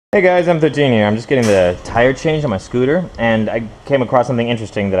Hey guys, M13 here. I'm just getting the tire changed on my scooter, and I came across something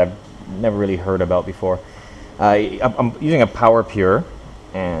interesting that I've never really heard about before. I'm using a Power Pure,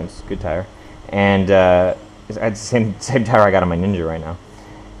 and it's a good tire, and it's the same tire I got on my Ninja right now.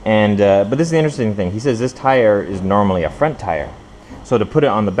 And but this is the interesting thing. He says this tire is normally a front tire, so to put it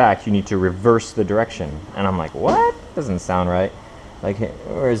on the back, you need to reverse the direction. And I'm like, what? Doesn't sound right. Like,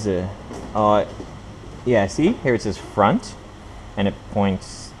 where is it? Oh, yeah. See, here it says front, and it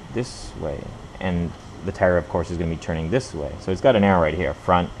points this way, and the tire of course is going to be turning this way, so it's got an arrow right here,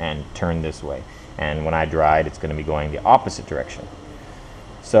 front and turn this way, and when I ride it's going to be going the opposite direction.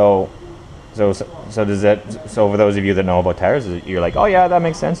 So does that, so for those of you that know about tires, you're like, oh yeah, that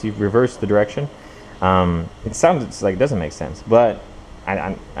makes sense, you've reversed the direction. It sounds like it doesn't make sense, but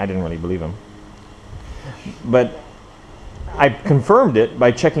I didn't really believe him, but I confirmed it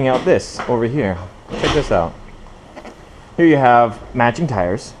by checking out this over here. Check this out. Here you have matching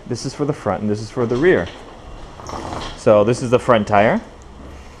tires. This is for the front and this is for the rear. So this is the front tire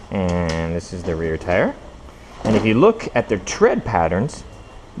and this is the rear tire. And if you look at their tread patterns,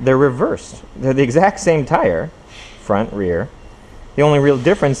 they're reversed. They're the exact same tire, front, rear. The only real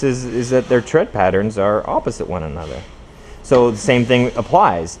difference is that their tread patterns are opposite one another. So the same thing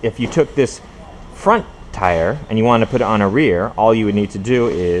applies. If you took this front tire and you want to put it on a rear, all you would need to do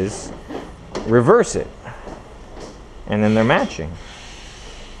is reverse it. And then they're matching.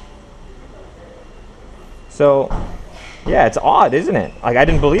 So, yeah, it's odd, isn't it? Like, I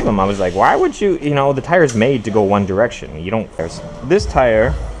didn't believe him. I was like, why would you, the tire's made to go one direction. You don't, this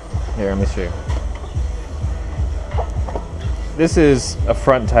tire, here, let me show you. This is a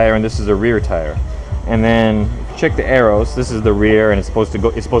front tire and this is a rear tire. And then, check the arrows. This is the rear and it's supposed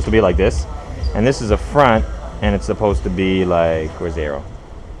to be like this. And this is a front and it's supposed to be like, where's the arrow?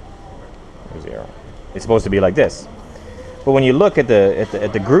 Where's the arrow? It's supposed to be like this. But when you look at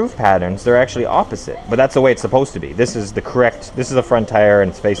the groove patterns, they're actually opposite. But that's the way it's supposed to be. This is a front tire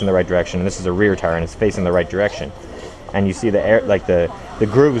and it's facing the right direction, and this is a rear tire and it's facing the right direction. And you see the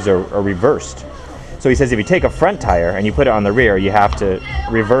grooves are reversed. So he says if you take a front tire and you put it on the rear, you have to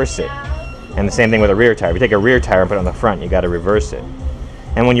reverse it. And the same thing with a rear tire. If you take a rear tire and put it on the front, you got to reverse it.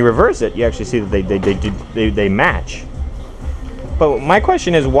 And when you reverse it, you actually see that they match. But my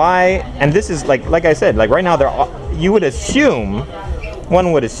question is why, and this is like I said, like right now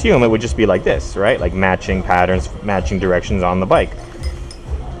one would assume it would just be like this, right? Like matching patterns, matching directions on the bike.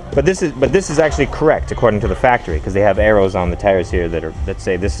 But this is actually correct according to the factory, because they have arrows on the tires here that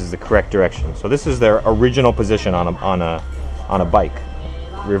say this is the correct direction. So this is their original position on a bike,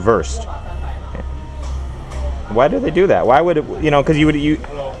 reversed. Why do they do that? Why would it, because you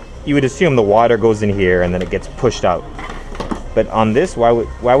would assume the water goes in here and then it gets pushed out. But on this, why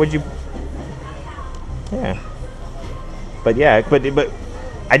would you? Yeah. But I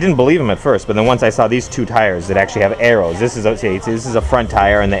didn't believe him at first. But then once I saw these two tires that actually have arrows, this is a front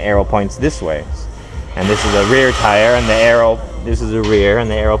tire and the arrow points this way, and this is a rear tire and this is a rear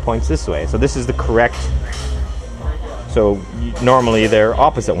and the arrow points this way. So this is the correct. So normally they're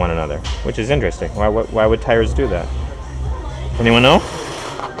opposite one another, which is interesting. Why would tires do that? Anyone know?